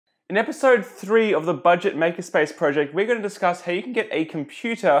In episode 3 of the Budget Makerspace project, we're going to discuss how you can get a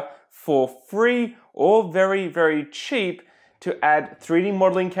computer for free or very, very cheap to add 3D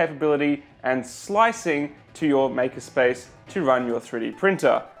modeling capability and slicing to your Makerspace to run your 3D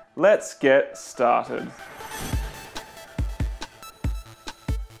printer. Let's get started.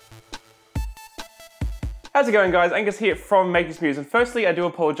 How's it going, guys? Angus here from Makers Muse, and firstly I do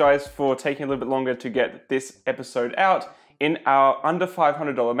apologize for taking a little bit longer to get this episode out in our under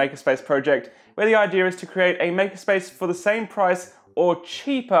 $500 Makerspace project, where the idea is to create a Makerspace for the same price or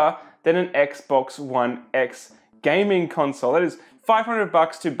cheaper than an Xbox One X gaming console. That is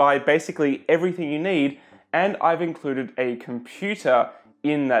 $500 to buy basically everything you need, and I've included a computer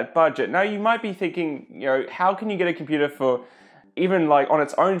in that budget. Now you might be thinking, how can you get a computer for even like on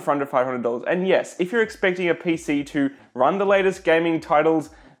its own for under $500? And yes, if you're expecting a PC to run the latest gaming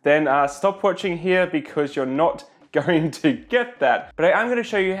titles, then stop watching here because you're not going to get that. But I'm going to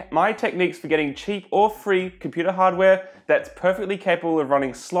show you my techniques for getting cheap or free computer hardware that's perfectly capable of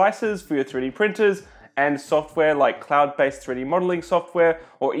running slicers for your 3D printers and software like cloud-based 3D modeling software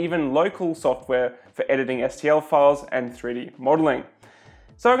or even local software for editing STL files and 3D modeling.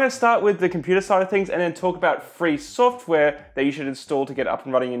 So I'm going to start with the computer side of things and then talk about free software that you should install to get up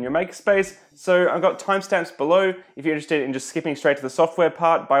and running in your Makerspace. So I've got timestamps below. If you're interested in just skipping straight to the software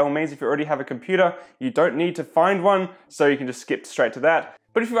part, by all means, if you already have a computer, you don't need to find one, so you can just skip straight to that.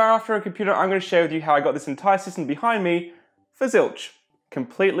 But if you are after a computer, I'm going to share with you how I got this entire system behind me for zilch,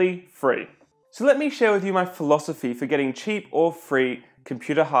 completely free. So let me share with you my philosophy for getting cheap or free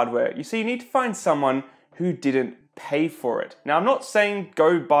computer hardware. You see, you need to find someone who didn't pay for it. Now, I'm not saying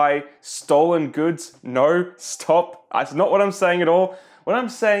go buy stolen goods. No, stop. That's not what I'm saying at all. What I'm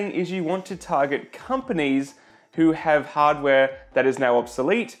saying is you want to target companies who have hardware that is now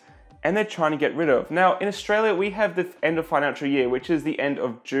obsolete and they're trying to get rid of. Now, in Australia, we have the end of financial year, which is the end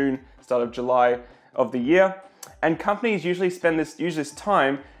of June, start of July of the year. And companies usually use this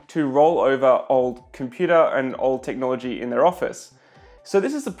time to roll over old computer and old technology in their office. So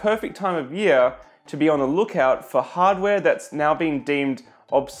this is the perfect time of year to be on the lookout for hardware that's now being deemed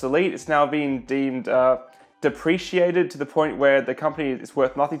obsolete. It's now being deemed depreciated to the point where the company is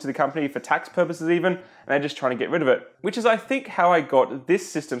worth nothing to the company for tax purposes even, and they're just trying to get rid of it. Which is, I think, how I got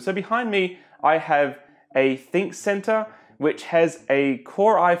this system. So behind me, I have a ThinkCentre, which has a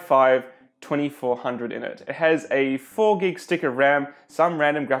Core i5 2400 in it. It has a 4 gig stick of RAM, some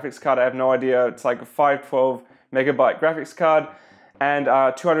random graphics card, I have no idea. It's like a 512 megabyte graphics card, and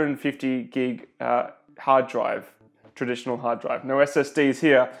 250 gig hard drive, traditional hard drive, no SSDs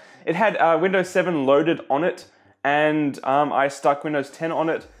here. It had Windows 7 loaded on it, and I stuck Windows 10 on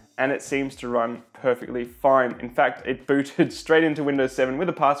it, and it seems to run perfectly fine. In fact, it booted straight into Windows 7 with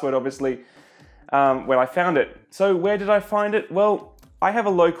a password, obviously, when I found it. So where did I find it? Well, I have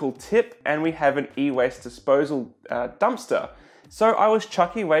a local tip, and we have an e-waste disposal dumpster. So I was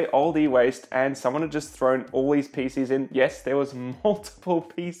chucking away old e-waste and someone had just thrown all these PCs in. Yes, there was multiple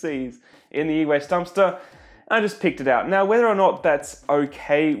PCs in the e-waste dumpster. I just picked it out. Now, whether or not that's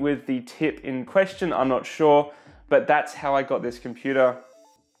okay with the tip in question, I'm not sure, but that's how I got this computer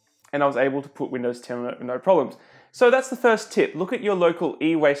and I was able to put Windows 10 on it with no problems. So that's the first tip. Look at your local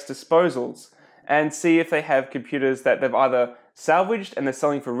e-waste disposals and see if they have computers that they've either salvaged and they're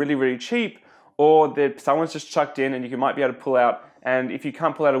selling for really, really cheap, or someone's just chucked in and you might be able to pull out, and if you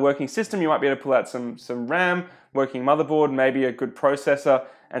can't pull out a working system, you might be able to pull out some RAM, working motherboard, maybe a good processor,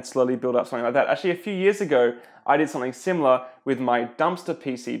 and slowly build up something like that. Actually, a few years ago, I did something similar with my dumpster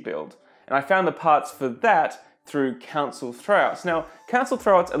PC build, and I found the parts for that through council throwouts. Now, council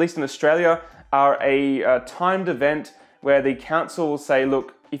throwouts, at least in Australia, are a timed event where the council will say,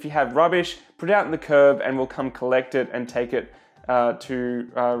 look, if you have rubbish, put it out in the curb and we'll come collect it and take it to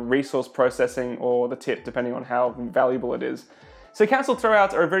resource processing or the tip, depending on how valuable it is. So council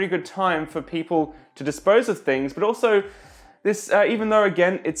throwouts are a very good time for people to dispose of things, but also this, even though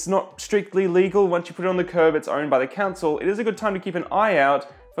again, it's not strictly legal, once you put it on the curb, it's owned by the council, it is a good time to keep an eye out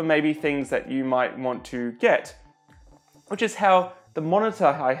for maybe things that you might want to get, which is how the monitor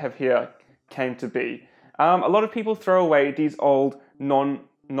I have here came to be. A lot of people throw away these old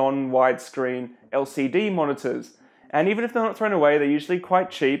non-widescreen LCD monitors. And even if they're not thrown away, they're usually quite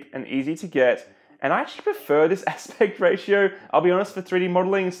cheap and easy to get. And I actually prefer this aspect ratio, I'll be honest, for 3D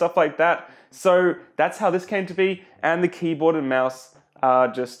modeling and stuff like that. So that's how this came to be. And the keyboard and mouse are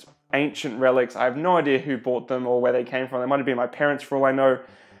just ancient relics. I have no idea who bought them or where they came from. They might have been my parents for all I know.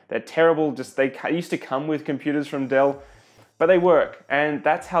 They're terrible, they used to come with computers from Dell, but they work. And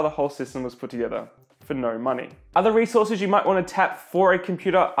that's how the whole system was put together. for no money. Other resources you might want to tap for a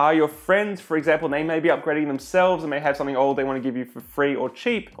computer are your friends. For example, they may be upgrading themselves and may have something old they want to give you for free or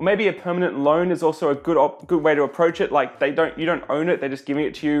cheap. Or maybe a permanent loan is also a good way to approach it. Like you don't own it, they're just giving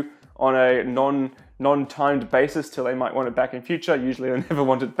it to you on a non-timed basis till they might want it back in future. Usually they never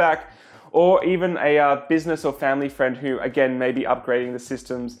want it back. Or even a business or family friend who, again, may be upgrading the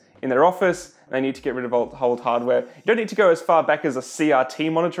systems in their office. And they need to get rid of old hardware. You don't need to go as far back as a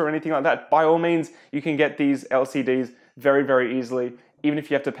CRT monitor or anything like that. By all means, you can get these LCDs very, very easily, even if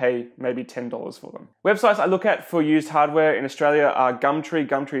you have to pay maybe $10 for them. Websites I look at for used hardware in Australia are Gumtree.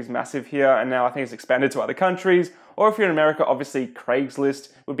 Gumtree is massive here, and now I think it's expanded to other countries. Or if you're in America, obviously Craigslist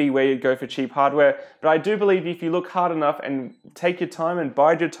would be where you'd go for cheap hardware. But I do believe if you look hard enough and take your time and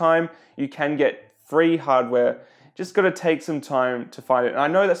bide your time, you can get free hardware. Just got to take some time to find it. And I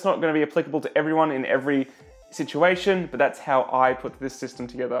know that's not going to be applicable to everyone in every situation, but that's how I put this system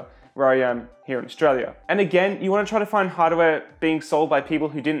together where I am here in Australia. And again, you want to try to find hardware being sold by people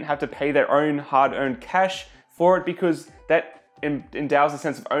who didn't have to pay their own hard-earned cash for it, because that endows a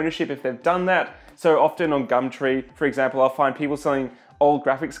sense of ownership if they've done that. So often on Gumtree, for example, I'll find people selling old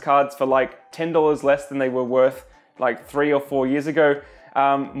graphics cards for like $10 less than they were worth like 3 or 4 years ago.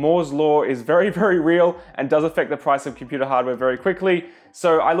 Moore's Law is very, very real and does affect the price of computer hardware very quickly.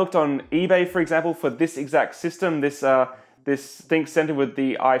 So I looked on eBay, for example, for this exact system, this ThinkCentre with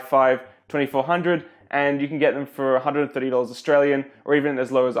the i5 2400, and you can get them for $130 Australian, or even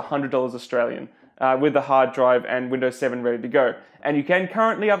as low as $100 Australian, with the hard drive and Windows 7 ready to go. And you can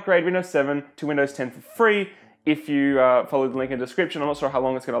currently upgrade Windows 7 to Windows 10 for free if you follow the link in the description. I'm not sure how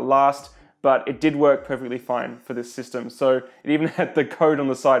long it's going to last, but it did work perfectly fine for this system. So it even had the code on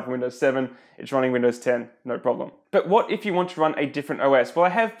the side for Windows 7. It's running Windows 10, no problem. But what if you want to run a different OS? Well, I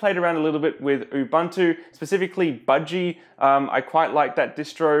have played around a little bit with Ubuntu, specifically Budgie. I quite like that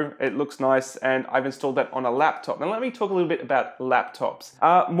distro. It looks nice, and I've installed that on a laptop. Now let me talk a little bit about laptops.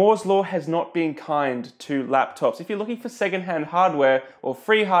 Moore's Law has not been kind to laptops. If you're looking for secondhand hardware or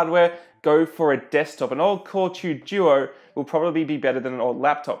free hardware, go for a desktop. An old Core 2 Duo will probably be better than an old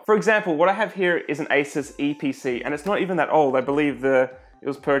laptop. For example, what I have here is an Asus EPC, and it's not even that old. I believe it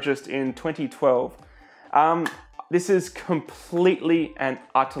was purchased in 2012. This is completely and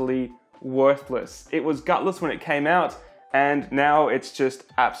utterly worthless. It was gutless when it came out, and now it's just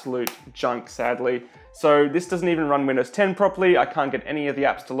absolute junk, sadly. So this doesn't even run Windows 10 properly. I can't get any of the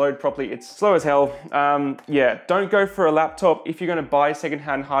apps to load properly. It's slow as hell. Yeah, don't go for a laptop. If you're gonna buy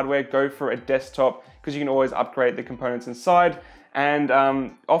secondhand hardware, go for a desktop, because you can always upgrade the components inside. And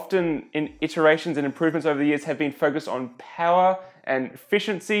often in iterations and improvements over the years have been focused on power and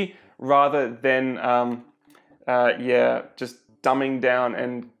efficiency rather than, just dumbing down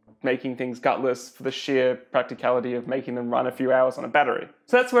and making things gutless for the sheer practicality of making them run a few hours on a battery.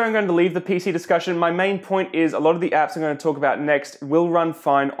 So that's where I'm going to leave the PC discussion. My main point is a lot of the apps I'm going to talk about next will run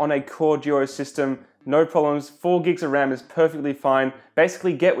fine on a Core Duo system. No problems. 4 gigs of RAM is perfectly fine.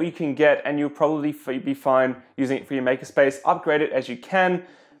 Basically get what you can get and you'll probably be fine using it for your Makerspace. Upgrade it as you can,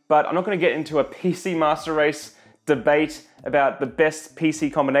 but I'm not going to get into a PC master race debate about the best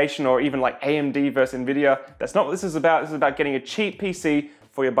PC combination or even like AMD versus Nvidia. That's not what this is about. This is about getting a cheap PC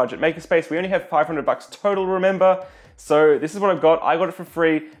for your budget Makerspace. We only have $500 total, remember? So this is what I've got. I got it for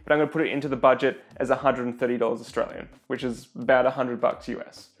free, but I'm going to put it into the budget as $130 Australian, which is about $100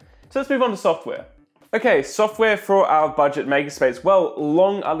 US. So let's move on to software. Okay, software for our budget Makerspace. Well,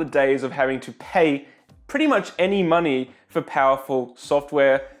 long are the days of having to pay pretty much any money for powerful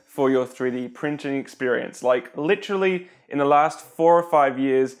software for your 3D printing experience. Like literally in the last 4 or 5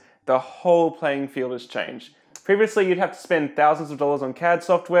 years, the whole playing field has changed. Previously, you'd have to spend thousands of dollars on CAD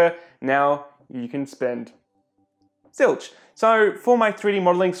software. Now you can spend zilch. So for my 3D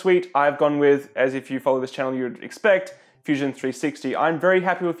modeling suite, I've gone with, as if you follow this channel you'd expect, Fusion 360. I'm very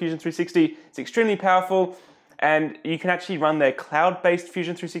happy with Fusion 360. It's extremely powerful, and you can actually run their cloud-based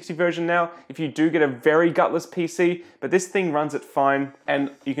Fusion 360 version now if you do get a very gutless PC, but this thing runs it fine,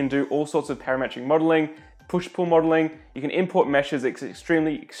 and you can do all sorts of parametric modeling, push-pull modeling. You can import meshes. It's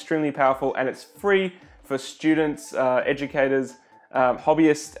extremely, extremely powerful, and it's free for students, educators,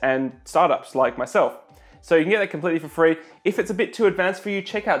 hobbyists, and startups like myself. So you can get that completely for free. If it's a bit too advanced for you,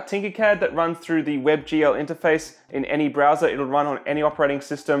 check out Tinkercad. That runs through the WebGL interface in any browser. It'll run on any operating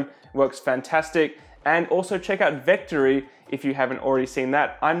system, works fantastic. And also check out Vectory if you haven't already seen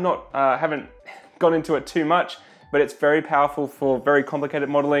that. Haven't gone into it too much, but it's very powerful for very complicated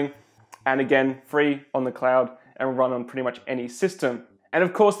modeling. And again, free on the cloud and will run on pretty much any system. And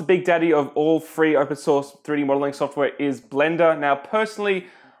of course, the big daddy of all free open source 3D modeling software is Blender. Now, personally,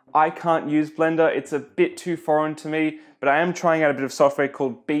 I can't use Blender. It's a bit too foreign to me, but I am trying out a bit of software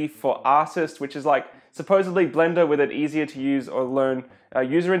called B for Artist, which is like supposedly Blender with an easier to use or learn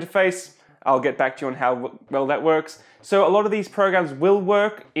user interface. I'll get back to you on how well that works. So a lot of these programs will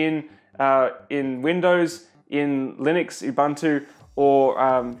work in Windows, in Linux, Ubuntu,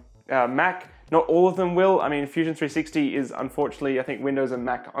 or Mac. Not all of them will. I mean, Fusion 360 is unfortunately, I think, Windows and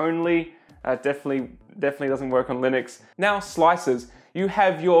Mac only. Definitely doesn't work on Linux. Now, slicers. You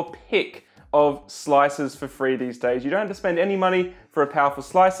have your pick of slicers for free these days. You don't have to spend any money for a powerful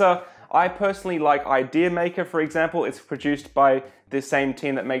slicer. I personally like Idea Maker, for example. It's produced by the same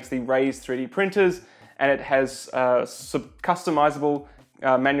team that makes the Raise 3D printers, and it has customizable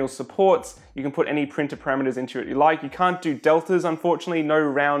manual supports. You can put any printer parameters into it you like. You can't do deltas, unfortunately. No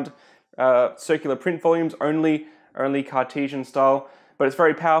round circular print volumes, only Cartesian style, but it's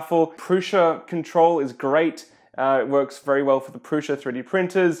very powerful. Prusa control is great. It works very well for the Prusa 3D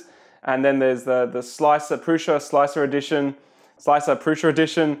printers. And then there's the Slicer Prusa Slicer Edition, Slicer Prusa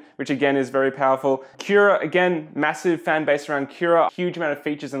Edition, which again is very powerful. Cura, again, massive fan base around Cura, huge amount of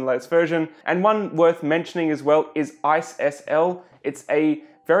features in the latest version. And one worth mentioning as well is Ice SL. It's a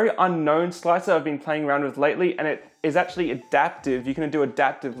very unknown slicer I've been playing around with lately, and it is actually adaptive. You can do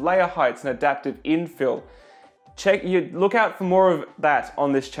adaptive layer heights and adaptive infill. Look out for more of that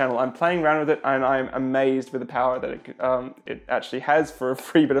on this channel. I'm playing around with it and I'm amazed with the power that it actually has for a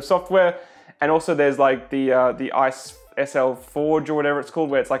free bit of software. And also there's like the Ice SL Forge or whatever it's called,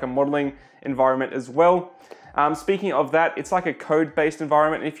 where it's like a modeling environment as well. Speaking of that, it's like a code-based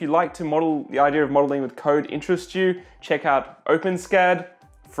environment. If you like to model, the idea of modeling with code interests you, check out OpenSCAD,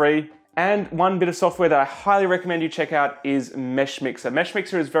 free. And one bit of software that I highly recommend you check out is Meshmixer.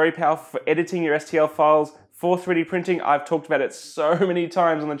 Meshmixer is very powerful for editing your STL files for 3D printing. I've talked about it so many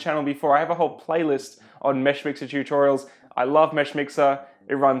times on the channel before. I have a whole playlist on Meshmixer tutorials. I love Meshmixer.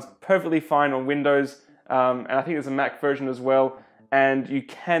 It runs perfectly fine on Windows, and I think there's a Mac version as well. And you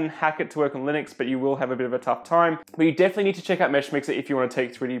can hack it to work on Linux, but you will have a bit of a tough time. But you definitely need to check out Meshmixer if you want to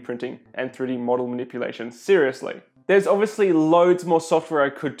take 3D printing and 3D model manipulation seriously. There's obviously loads more software I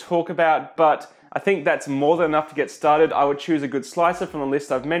could talk about, but I think that's more than enough to get started. I would choose a good slicer from the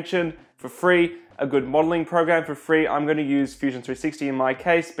list I've mentioned for free, a good modeling program for free. I'm going to use Fusion 360 in my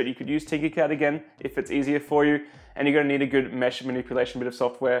case, but you could use Tinkercad again if it's easier for you. And you're going to need a good mesh manipulation bit of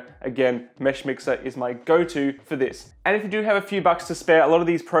software. Again, Meshmixer is my go-to for this. And if you do have a few bucks to spare, a lot of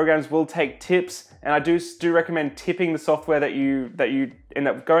these programs will take tips, and I do recommend tipping the software that you end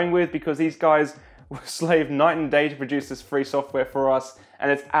up going with, because these guys slave night and day to produce this free software for us, and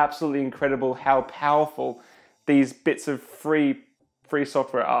it's absolutely incredible how powerful these bits of free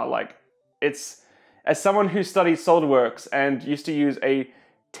software are. Like, it's, as someone who studied SolidWorks and used to use a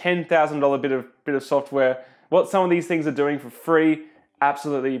 $10,000 bit of software, what some of these things are doing for free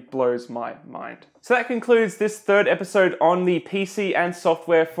absolutely blows my mind. So that concludes this third episode on the PC and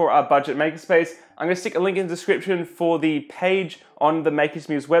software for our budget makerspace. I'm going to stick a link in the description for the page on the Makers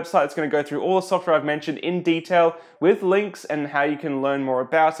Muse website. It's going to go through all the software I've mentioned in detail with links and how you can learn more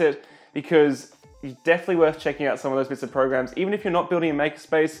about it, because it's definitely worth checking out some of those bits of programs. Even if you're not building a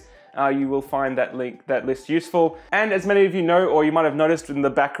makerspace, you will find that list useful. And as many of you know, or you might have noticed in the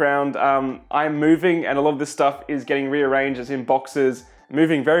background, I'm moving, and a lot of this stuff is getting rearranged as in boxes,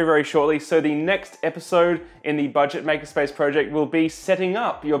 moving very, very shortly. So the next episode in the Budget Makerspace project will be setting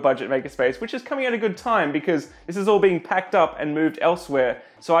up your Budget Makerspace, which is coming at a good time because this is all being packed up and moved elsewhere.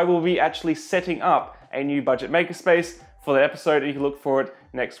 So I will be actually setting up a new Budget Makerspace for that episode, and you can look for it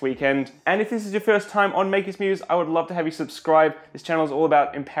next weekend. And if this is your first time on Makers Muse, I would love to have you subscribe. This channel is all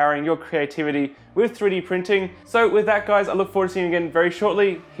about empowering your creativity with 3D printing. So with that, guys, I look forward to seeing you again very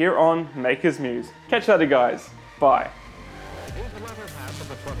shortly here on Makers Muse. Catch you later, guys. Bye. Here's the latter half of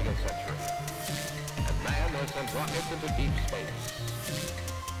the 20th century. And man has sent rockets into deep space.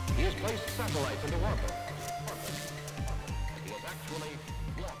 He has placed satellites into orbit. He has actually